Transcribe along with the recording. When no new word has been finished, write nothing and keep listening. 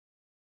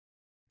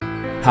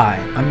Hi,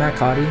 I'm Matt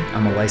Cotty.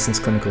 I'm a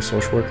licensed clinical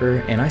social worker,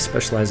 and I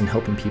specialize in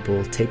helping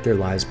people take their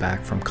lives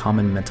back from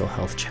common mental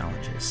health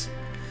challenges.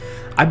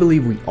 I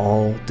believe we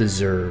all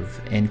deserve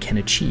and can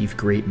achieve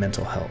great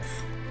mental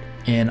health.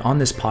 And on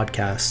this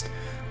podcast,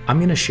 I'm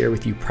going to share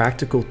with you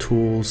practical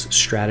tools,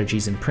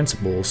 strategies, and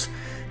principles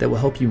that will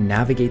help you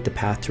navigate the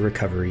path to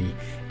recovery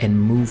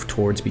and move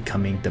towards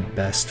becoming the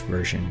best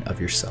version of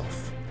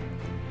yourself.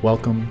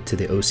 Welcome to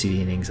the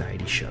OCD and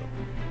Anxiety Show.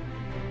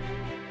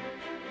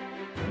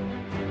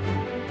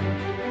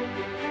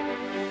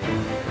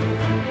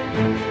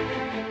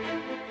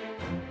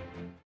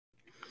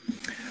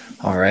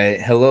 All right.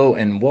 Hello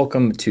and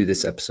welcome to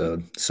this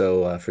episode.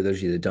 So for those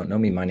of you that don't know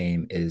me, my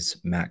name is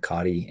Matt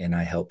Cotty and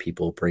I help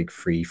people break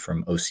free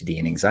from OCD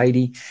and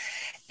anxiety.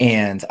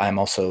 And I'm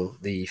also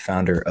the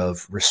founder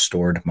of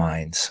Restored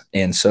Minds.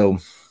 And so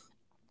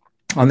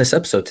on this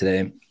episode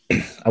today,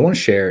 I want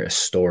to share a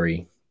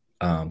story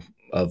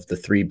of the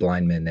three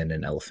blind men and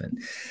an elephant.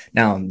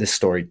 Now, this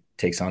story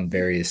takes on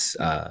various,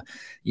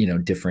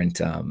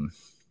 different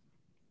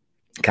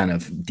kind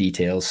of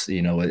details,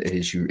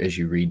 as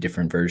you read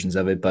different versions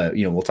of it. But,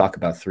 we'll talk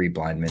about three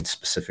blind men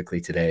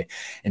specifically today.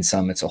 And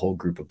some, it's a whole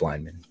group of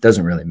blind men.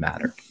 Doesn't really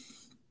matter.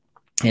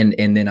 And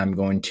then I'm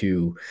going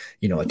to,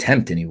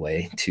 attempt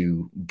anyway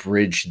to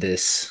bridge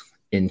this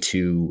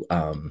into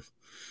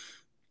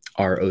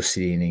our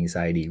OCD and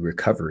anxiety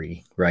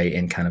recovery, right?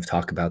 And kind of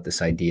talk about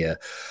this idea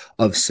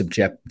of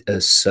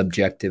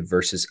subjective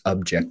versus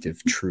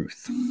objective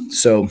truth.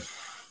 So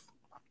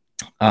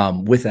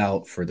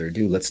without further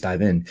ado, let's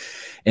dive in.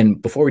 And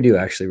before we do,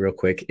 actually, real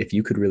quick, if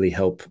you could really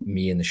help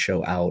me and the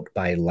show out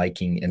by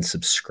liking and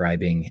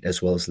subscribing,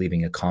 as well as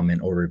leaving a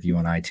comment or review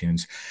on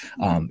iTunes,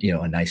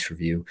 a nice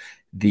review.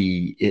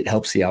 It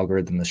helps the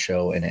algorithm of the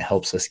show, and it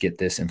helps us get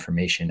this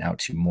information out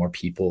to more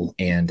people.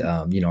 And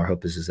our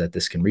hope is that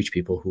this can reach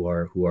people who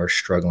are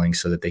struggling,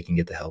 so that they can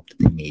get the help that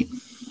they need.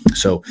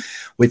 So,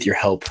 with your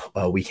help,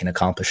 we can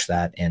accomplish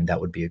that, and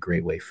that would be a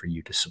great way for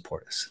you to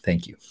support us.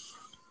 Thank you.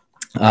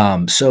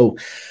 So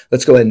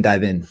let's go ahead and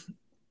dive in.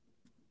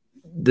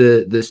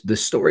 The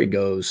story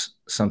goes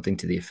something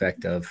to the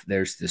effect of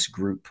there's this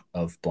group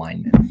of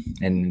blind men,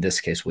 and in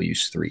this case, we'll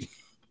use three.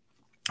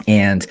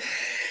 And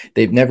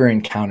they've never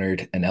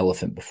encountered an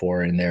elephant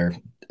before, and they're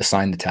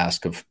assigned the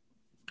task of,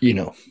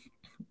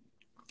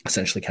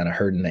 essentially kind of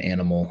herding the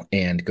animal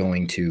and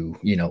going to,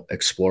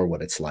 explore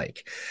what it's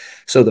like.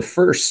 So the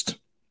first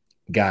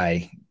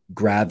guy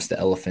grabs the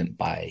elephant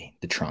by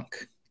the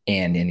trunk.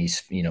 And he's,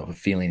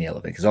 feeling the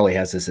elephant, because all he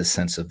has is this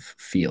sense of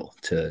feel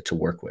to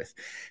work with.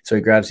 So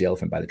he grabs the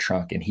elephant by the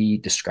trunk, and he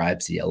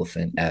describes the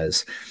elephant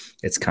as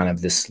it's kind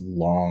of this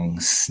long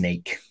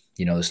snake,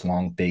 this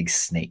long, big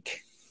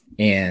snake.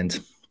 And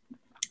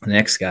the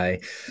next guy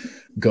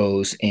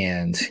goes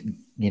and,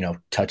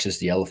 touches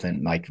the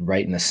elephant like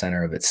right in the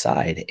center of its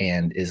side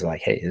and is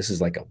like, hey, this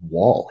is like a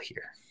wall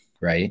here,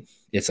 right?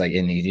 It's like,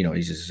 and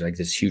he's just like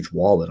this huge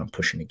wall that I'm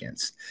pushing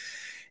against.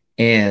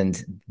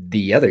 And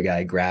the other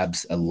guy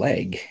grabs a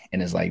leg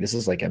and is like, this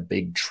is like a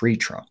big tree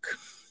trunk.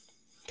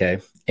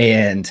 Okay.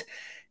 And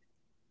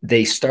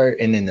they start,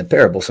 and in the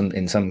parable,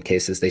 in some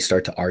cases, they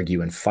start to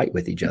argue and fight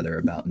with each other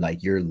about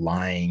like, you're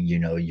lying,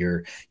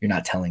 you're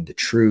not telling the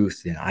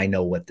truth. And I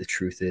know what the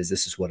truth is.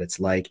 This is what it's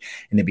like.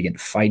 And they begin to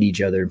fight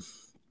each other.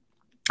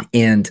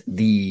 And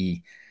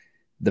the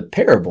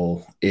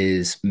parable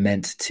is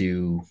meant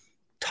to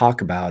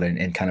talk about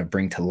and kind of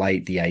bring to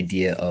light the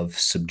idea of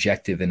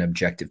subjective and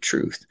objective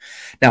truth.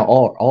 Now,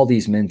 all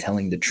these men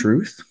telling the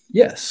truth,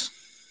 yes,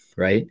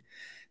 right,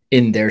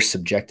 in their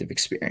subjective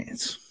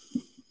experience.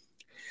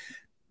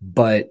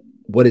 But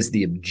what is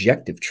the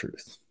objective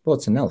truth? Well,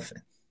 it's an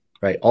elephant,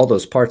 right? All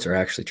those parts are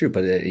actually true,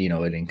 but it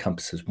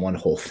encompasses one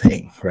whole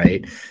thing,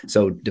 right?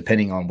 So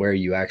depending on where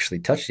you actually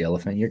touch the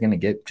elephant, you're going to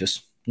get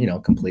just,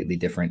 completely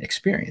different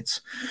experience.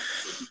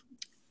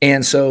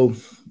 And so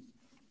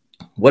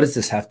what does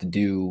this have to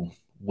do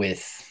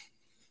with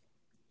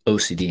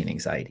OCD and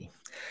anxiety?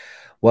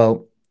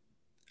 Well,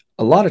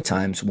 a lot of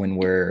times when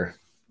we're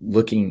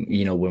looking,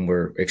 when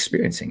we're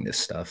experiencing this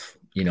stuff,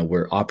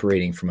 we're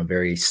operating from a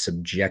very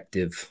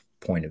subjective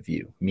point of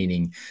view,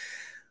 meaning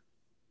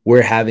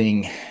we're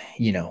having,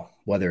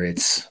 whether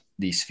it's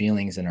these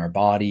feelings in our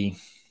body,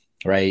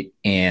 right?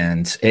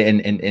 And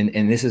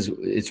this is,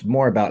 it's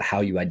more about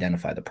how you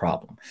identify the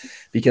problem,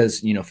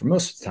 because, for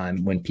most of the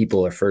time when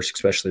people are first,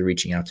 especially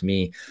reaching out to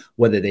me,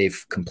 whether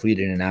they've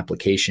completed an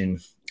application,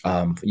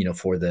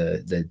 for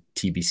the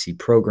TBC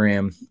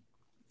program,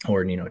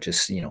 or,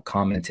 just,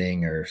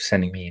 commenting or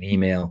sending me an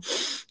email,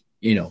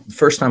 the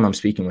first time I'm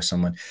speaking with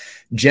someone,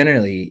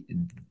 generally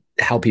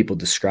how people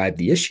describe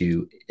the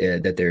issue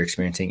that they're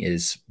experiencing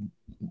is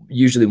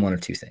usually one of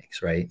two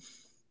things, right?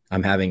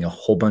 I'm having a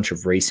whole bunch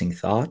of racing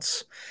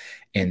thoughts,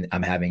 and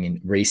I'm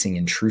having racing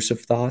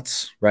intrusive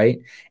thoughts, right?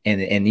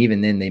 And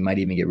even then they might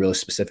even get really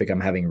specific. I'm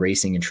having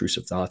racing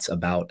intrusive thoughts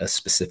about a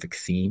specific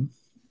theme,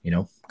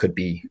 could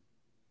be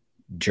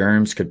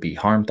germs, could be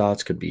harm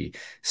thoughts, could be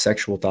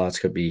sexual thoughts,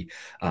 could be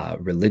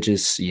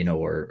religious,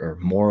 or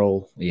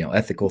moral,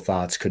 ethical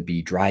thoughts, could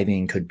be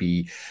driving, could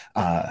be,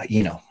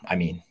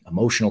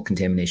 emotional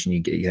contamination.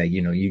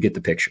 You get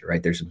the picture,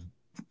 right? There's a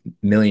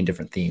million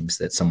different themes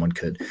that someone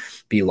could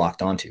be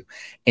locked onto.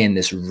 And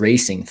this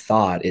racing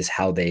thought is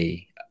how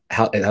they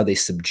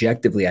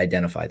subjectively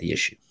identify the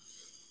issue.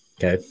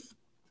 Okay.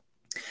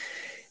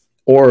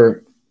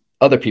 Or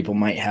other people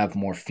might have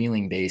more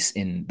feeling base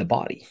in the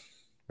body,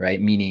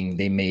 right? Meaning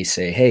they may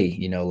say, hey,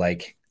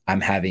 like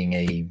I'm having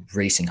a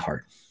racing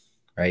heart,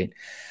 right?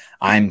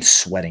 I'm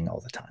sweating all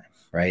the time,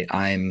 right?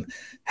 I'm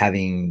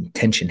having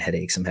tension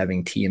headaches. I'm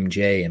having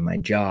TMJ in my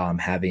jaw. I'm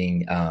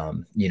having,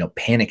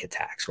 panic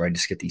attacks where I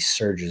just get these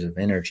surges of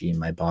energy in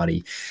my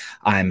body.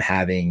 I'm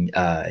having,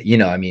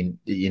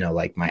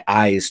 like my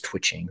eyes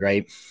twitching,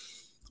 right?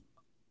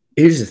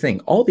 Here's the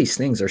thing. All these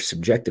things are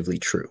subjectively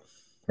true,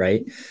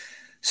 right?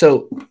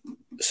 So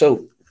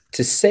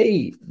to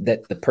say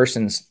that the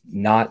person's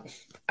not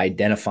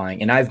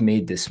identifying, and I've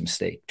made this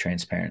mistake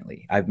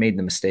transparently. I've made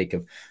the mistake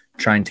of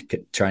trying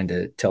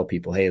to tell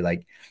people, hey,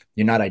 like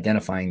you're not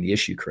identifying the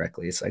issue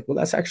correctly. It's like, well,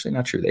 that's actually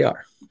not true. They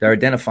are. They're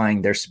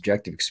identifying their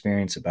subjective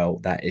experience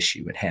about that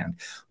issue at hand.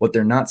 What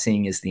they're not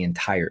seeing is the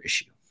entire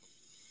issue.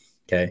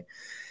 Okay.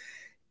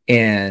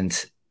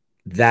 And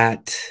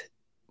that,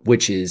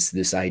 which is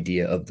this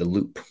idea of the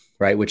loop,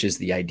 right? Which is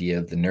the idea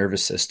of the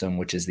nervous system,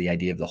 which is the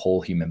idea of the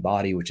whole human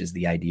body, which is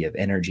the idea of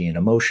energy and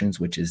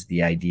emotions, which is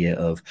the idea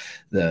of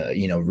the,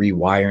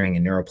 rewiring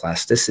and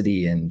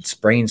neuroplasticity and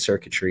brain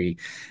circuitry,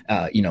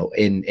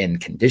 in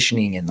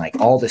conditioning and like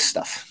all this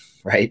stuff,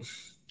 right?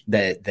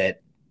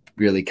 That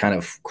really kind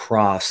of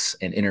cross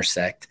and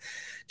intersect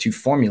to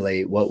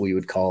formulate what we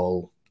would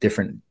call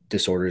different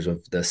disorders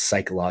of the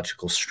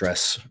psychological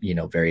stress,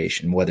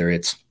 variation, whether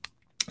it's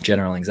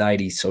general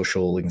anxiety,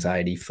 social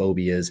anxiety,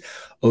 phobias,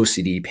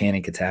 OCD,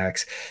 panic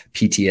attacks,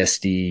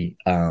 PTSD,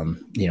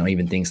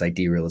 even things like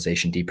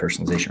derealization,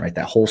 depersonalization, right?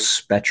 That whole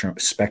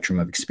spectrum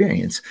of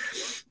experience.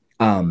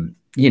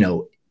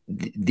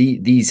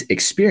 These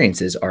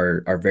experiences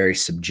are very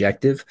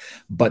subjective,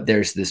 but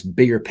there's this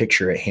bigger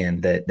picture at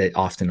hand that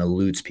often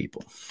eludes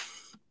people.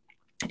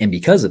 And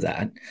because of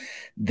that,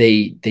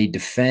 they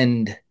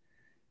defend.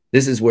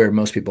 This is where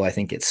most people, I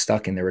think, get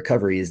stuck in their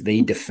recovery, is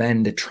they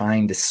defend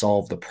trying to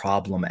solve the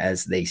problem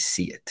as they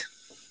see it,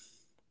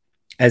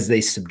 as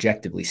they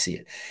subjectively see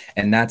it.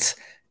 And that's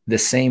the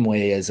same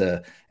way as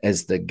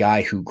the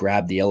guy who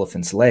grabbed the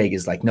elephant's leg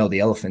is like, no, the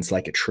elephant's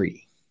like a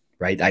tree,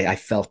 right? I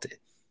felt it.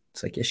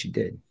 It's like, yes, you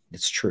did.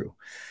 It's true.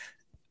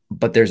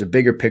 But there's a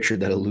bigger picture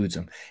that eludes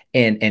them.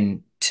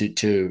 And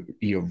to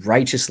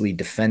righteously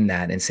defend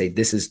that and say,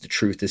 this is the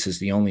truth, this is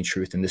the only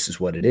truth, and this is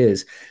what it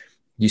is,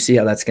 you see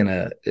how that's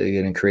gonna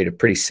create a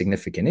pretty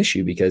significant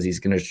issue, because he's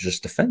gonna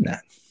just defend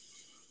that.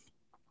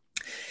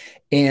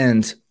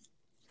 And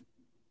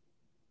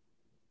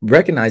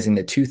recognizing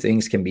that two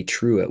things can be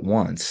true at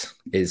once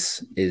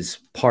is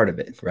part of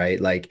it, right?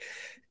 Like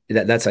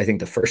that's, I think,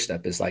 the first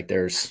step is like,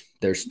 there's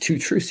two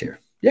truths here.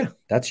 Yeah,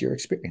 that's your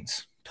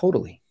experience.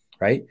 Totally.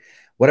 Right.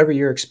 Whatever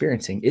you're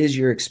experiencing is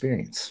your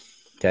experience.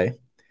 Okay.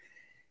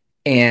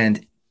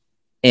 And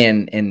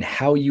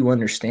how you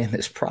understand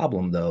this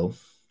problem, though,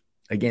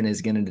 again,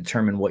 is going to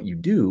determine what you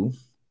do,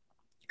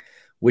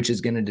 which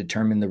is going to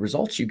determine the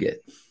results you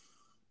get.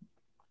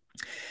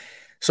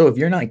 So if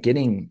you're not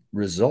getting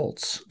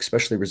results,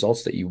 especially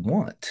results that you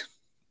want,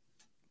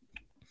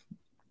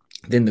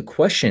 then the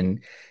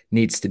question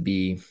needs to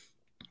be,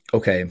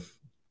 okay,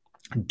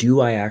 do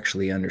I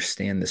actually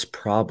understand this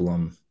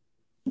problem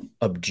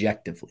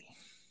objectively?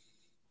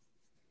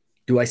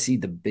 Do I see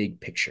the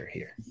big picture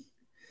here?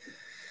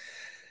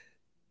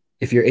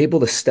 If you're able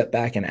to step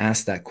back and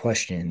ask that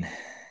question,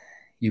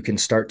 you can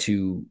start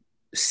to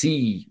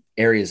see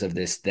areas of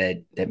this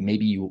that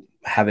maybe you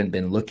haven't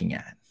been looking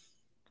at,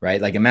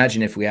 right? Like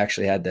imagine if we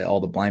actually had all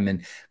the blind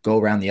men go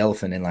around the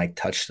elephant and like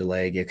touch the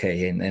leg,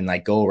 okay, and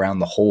like go around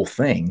the whole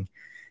thing.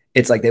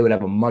 It's like they would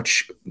have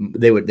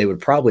they would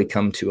probably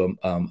come to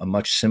a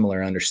much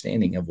similar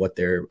understanding of what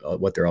they're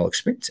all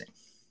experiencing,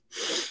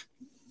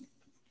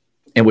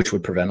 and which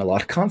would prevent a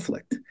lot of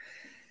conflict.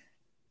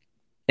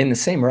 In the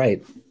same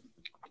right,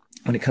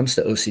 when it comes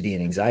to OCD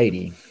and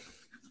anxiety,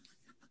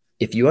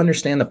 if you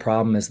understand the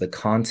problem as the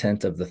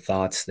content of the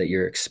thoughts that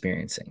you're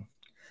experiencing,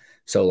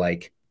 so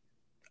like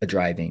a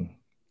driving,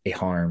 a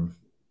harm,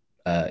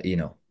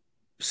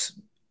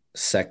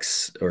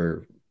 sex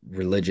or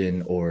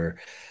religion or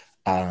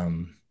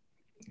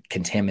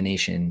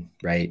contamination,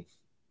 right?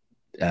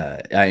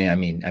 I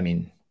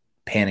mean,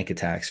 panic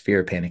attacks,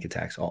 fear of panic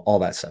attacks, all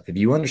that stuff. If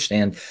you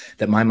understand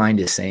that my mind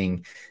is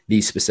saying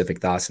these specific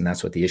thoughts, and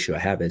that's what the issue I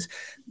have is,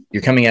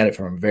 you're coming at it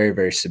from a very,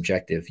 very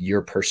subjective,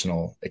 your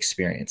personal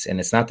experience. And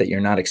it's not that you're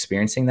not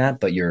experiencing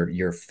that, but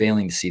you're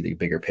failing to see the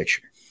bigger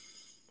picture.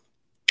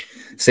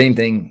 Same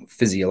thing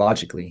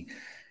physiologically.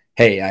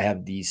 Hey, I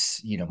have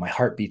these, my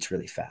heart beats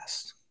really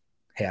fast.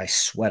 Hey, I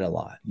sweat a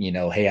lot.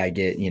 Hey, I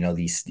get,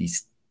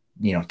 these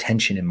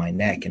tension in my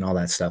neck and all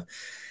that stuff.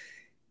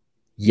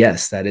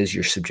 Yes, that is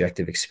your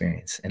subjective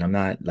experience. And I'm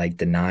not like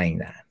denying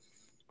that.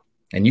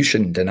 And you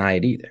shouldn't deny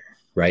it either,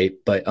 right?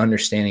 But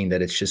understanding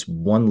that it's just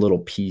one little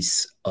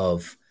piece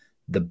of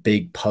the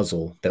big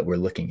puzzle that we're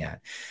looking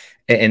at.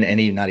 And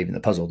even not even the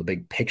puzzle, the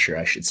big picture,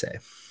 I should say.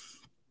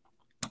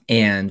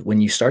 And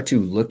when you start to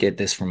look at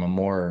this from a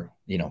more,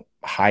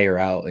 higher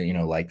out,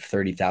 like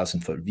 30,000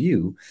 foot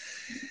view,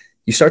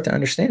 you start to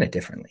understand it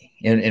differently.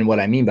 And what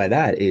I mean by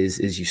that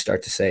is you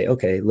start to say,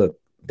 okay, look,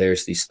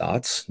 there's these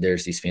thoughts,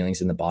 there's these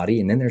feelings in the body,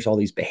 and then there's all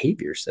these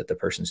behaviors that the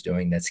person's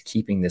doing that's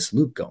keeping this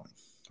loop going,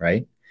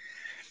 right?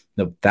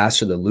 The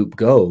faster the loop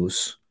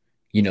goes,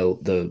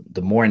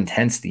 the more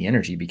intense the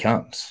energy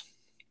becomes,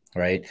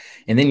 right?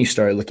 And then you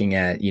start looking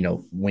at,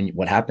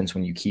 what happens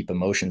when you keep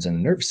emotions in the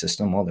nervous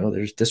system. Well,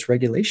 there's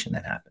dysregulation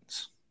that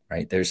happens,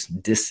 right? There's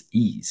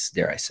dis-ease,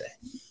 dare I say.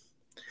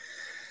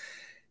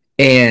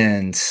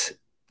 And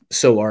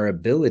so our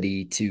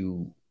ability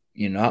to,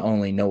 not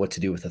only know what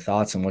to do with the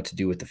thoughts and what to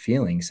do with the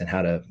feelings and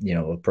how to,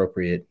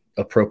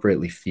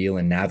 appropriately feel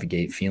and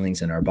navigate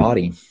feelings in our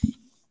body,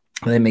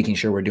 and then making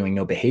sure we're doing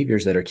no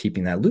behaviors that are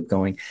keeping that loop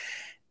going,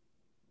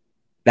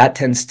 that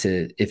tends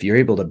to, if you're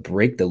able to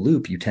break the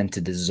loop, you tend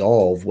to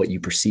dissolve what you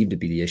perceive to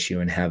be the issue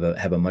and have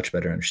a much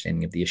better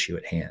understanding of the issue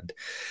at hand.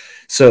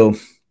 So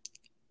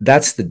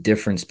that's the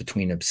difference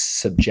between a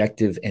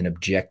subjective and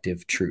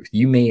objective truth.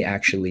 You may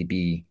actually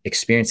be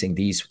experiencing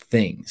these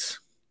things,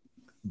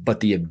 but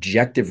the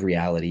objective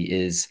reality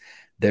is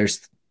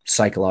there's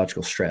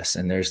psychological stress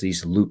and there's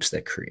these loops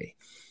that create,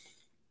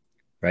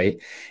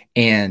 right?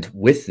 And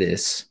with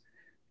this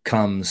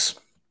comes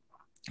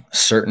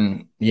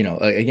certain,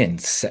 again,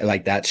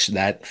 like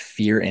that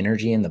fear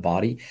energy in the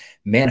body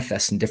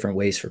manifests in different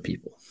ways for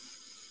people.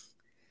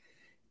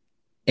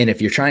 And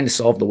if you're trying to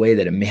solve the way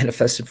that it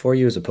manifested for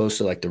you, as opposed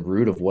to like the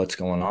root of what's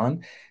going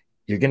on,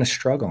 you're going to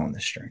struggle on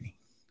this journey.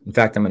 In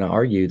fact, I'm going to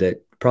argue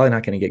that probably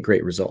not going to get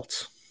great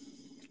results.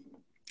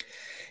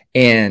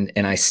 And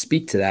I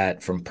speak to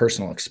that from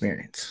personal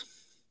experience,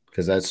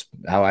 because that's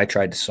how I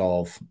tried to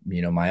solve,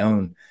 my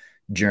own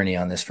journey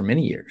on this for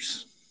many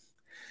years.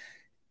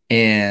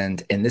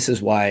 And this is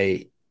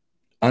why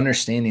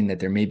understanding that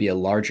there may be a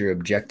larger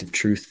objective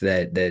truth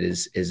that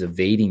is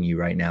evading you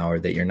right now, or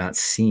that you're not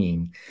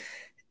seeing.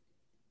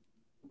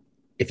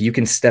 If you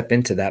can step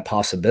into that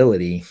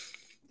possibility,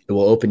 it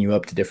will open you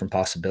up to different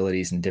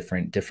possibilities and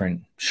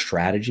different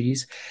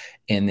strategies.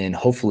 And then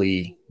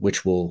hopefully,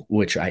 which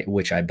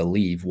I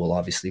believe will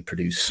obviously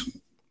produce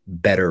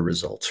better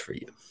results for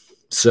you.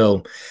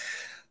 So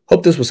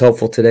hope this was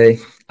helpful today.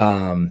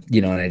 And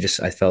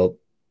I felt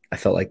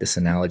like this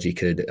analogy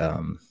could,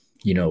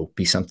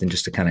 be something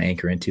just to kind of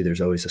anchor into.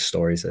 There's always the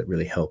stories that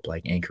really help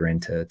like anchor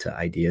into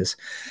ideas.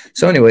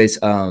 So anyways,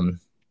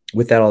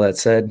 with that, all that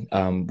said,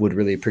 would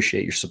really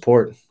appreciate your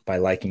support by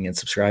liking and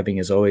subscribing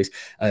as always.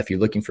 If you're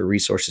looking for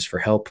resources for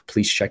help,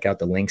 please check out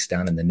the links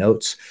down in the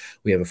notes.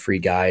 We have a free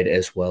guide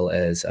as well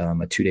as a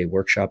 2-day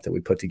workshop that we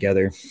put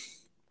together.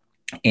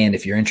 And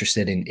if you're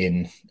interested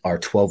in our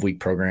 12-week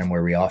program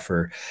where we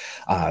offer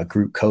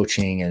group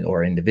coaching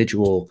or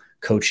individual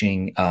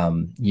coaching,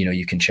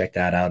 you can check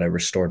that out at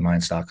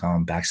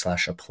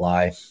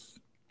restoredminds.com/apply,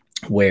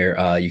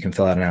 where you can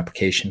fill out an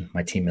application.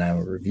 My team and I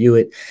will review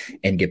it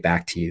and get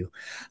back to you.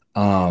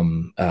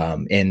 And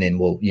then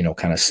we'll,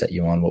 kind of set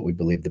you on what we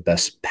believe the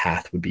best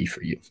path would be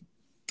for you.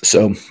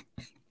 So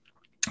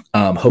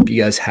hope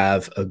you guys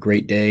have a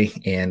great day.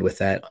 And with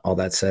that, all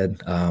that said,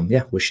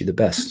 wish you the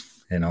best.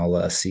 And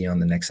I'll see you on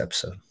the next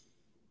episode.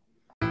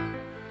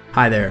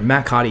 Hi there,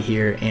 Matt Cotty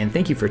here, and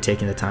thank you for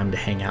taking the time to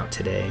hang out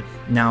today.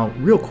 Now,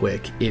 real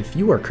quick, if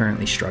you are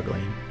currently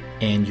struggling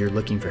and you're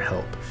looking for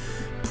help,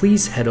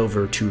 please head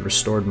over to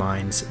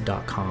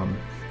restoredminds.com,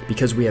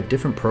 because we have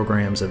different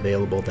programs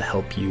available to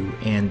help you.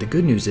 And the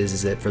good news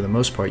is that for the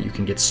most part, you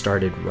can get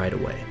started right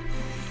away.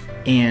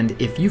 And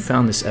if you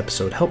found this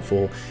episode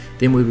helpful,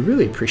 then we would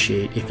really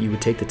appreciate if you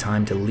would take the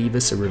time to leave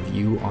us a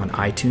review on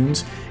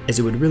iTunes, as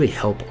it would really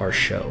help our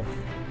show.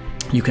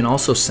 You can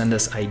also send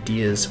us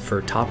ideas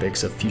for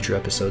topics of future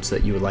episodes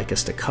that you would like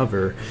us to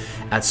cover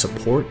at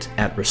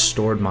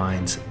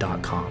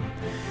support@restoredminds.com.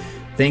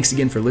 Thanks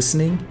again for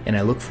listening, and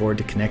I look forward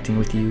to connecting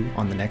with you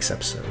on the next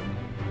episode.